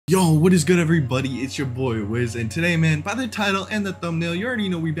Yo, what is good everybody? It's your boy Wiz, and today, man, by the title and the thumbnail, you already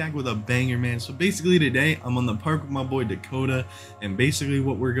know we back with a banger, man. So basically today, I'm on the park with my boy Dakota, and basically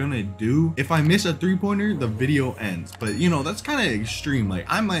what we're gonna do, if I miss a three-pointer, the video ends. But you know, that's kind of extreme. Like,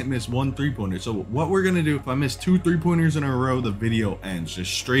 I might miss one three-pointer. So what we're gonna do, if I miss two three-pointers in a row, the video ends.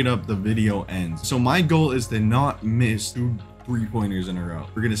 Just straight up, the video ends. So my goal is to not miss two three-pointers in a row.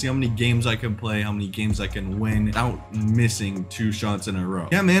 We're gonna see how many games I can play, how many games I can win without missing two shots in a row.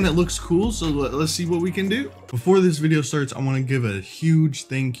 Yeah, man, it looks cool, so let's see what we can do. Before this video starts, I want to give a huge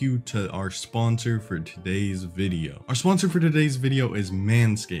thank you to our sponsor for today's video. Our sponsor for today's video is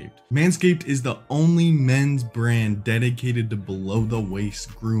Manscaped. Manscaped is the only men's brand dedicated to below the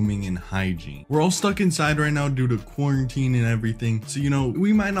waist grooming and hygiene. We're all stuck inside right now due to quarantine and everything, so you know,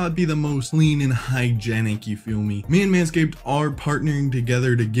 we might not be the most clean and hygienic, you feel me? Me and Manscaped are partnering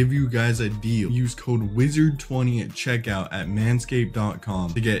together to give you guys a deal. Use code WIZARD20 at checkout at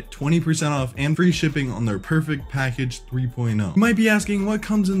manscaped.com to get 20% off and free shipping on their Perfect Package 3.0. You might be asking, what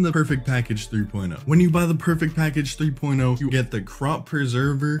comes in the Perfect Package 3.0? When you buy the Perfect Package 3.0, you get the Crop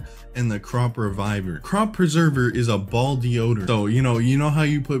Preserver and the Crop Reviver. Crop Preserver is a ball deodorant. So, you know how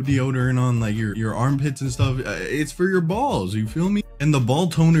you put deodorant on like your armpits and stuff? It's for your balls, you feel me? And the ball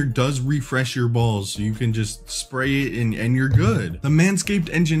toner does refresh your balls, so you can just spray it and you're good. The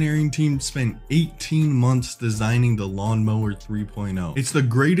Manscaped engineering team spent 18 months designing the Lawnmower 3.0. It's the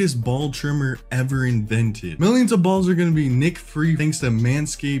greatest ball trimmer ever invented. Millions of balls are going to be nick-free thanks to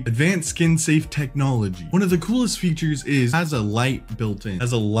Manscaped advanced skin-safe technology. One of the coolest features is it has a light built in. It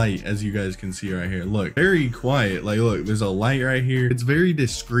has a light, as you guys can see right here. Look, very quiet. Like, look, there's a light right here. It's very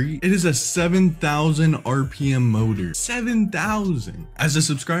discreet. It is a 7,000 RPM motor. 7,000. As a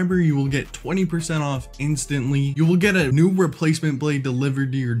subscriber, you will get 20% off instantly. You will get a new replacement blade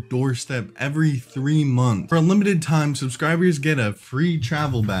delivered to your doorstep every 3 months. For a limited time, subscribers get a free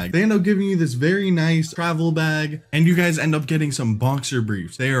travel bag. They end up giving you this very nice travel bag, and you guys end up getting some boxer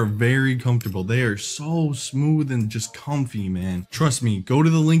briefs. They are very comfortable. They are so smooth and just comfy, man. Trust me, go to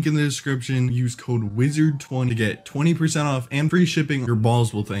the link in the description, use code WIZARD20 to get 20% off and free shipping. Your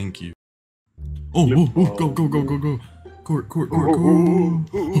balls will thank you. Oh, go. Court.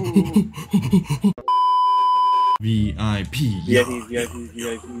 VIP. Yeah.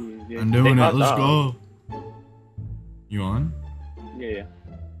 I'm doing it. Let's go. You on? Yeah.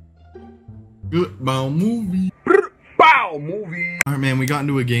 Good bow movie. Bow movie. All right, man. We got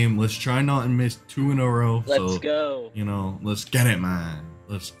into a game. Let's try not and miss two in a row. Let's go. You know, let's get it, man.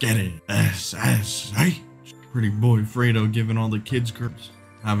 Let's get it. Hey. Pretty boy Fredo giving all the kids grips.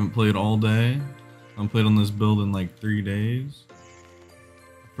 Haven't played all day. I played on this build in like 3 days.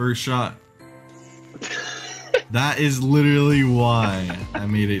 First shot. That is literally why I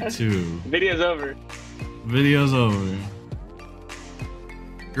made it 2. Video's over. Video's over.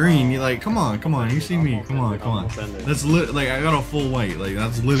 Green, you like, come on, you see me, come on. That's like, I got a full white, like,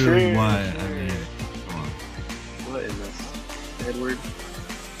 that's literally why I made it. Come on. What is this? Edward?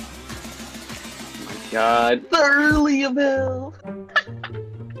 Oh my god. Thoroughly Abel.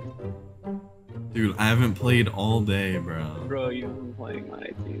 Dude, I haven't played all day, bro. Bro, you've been playing my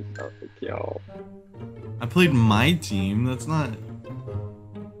team stuff with y'all. I played my team, that's not...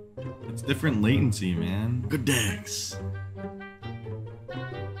 It's different latency, man. Good decks.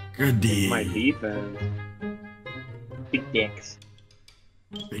 Good D. My defense. Big dicks.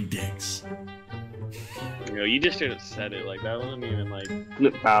 Big dicks. Yo, you just should have said it. Like, that wasn't even like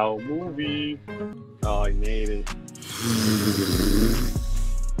flip bow movie. Oh, I made it.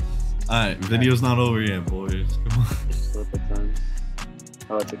 Alright, video's not over yet, boys. Come on. Flip a ton.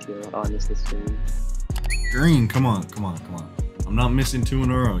 Oh, it's a kill. Oh, I missed this game. Green, come on. I'm not missing 2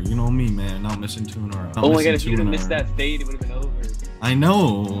 in a row. You know me, man. Not missing 2 in a row. Not oh my god, if you you'd have missed that fade, it would have been over. I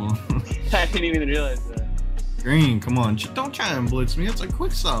know. I didn't even realize that. Green, come on. Don't try and blitz me. It's a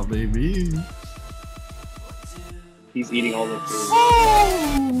quick stop, baby. He's eating all the food.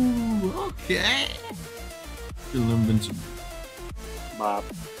 Oh, okay. Still invincible. Bob.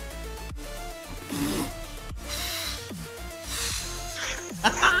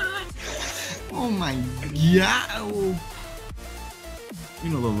 Oh my god. You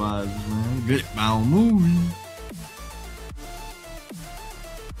know the vibes, man. Good bow movie.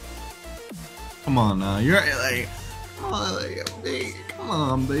 Come on now. You're like, come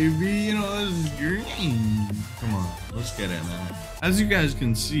on, baby. You know, this is green. Come on. Let's get it, man. As you guys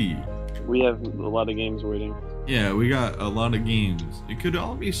can see, we have a lot of games waiting. Yeah, we got a lot of games. It could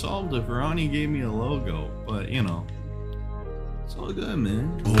all be solved if Ronnie gave me a logo, but you know, it's all good,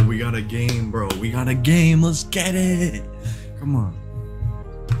 man. Oh, we got a game, bro. We got a game. Let's get it. Come on.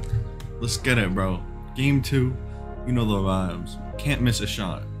 Let's get it, bro. Game 2. You know the vibes. Can't miss a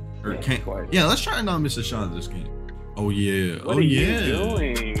shot. Or can't. Twice. Yeah, let's try to not miss a shot this game. Oh yeah. What Oh are yeah. you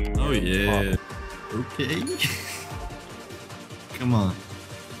doing? Oh yeah. Okay. Come on.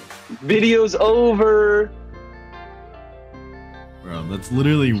 Video's over. Bro, that's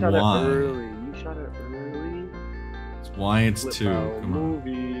literally You shot why. it early. You shot it early. It's why it's Flip 2. out Come on.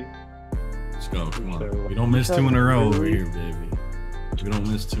 movie. Let's go. Come So, on. We don't miss you 2 in a shot row it over early. here, baby. We don't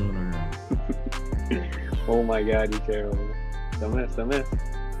miss 2 in a row. Oh my god, you're terrible. Don't miss, don't miss.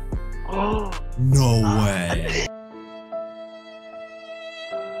 Oh! No way.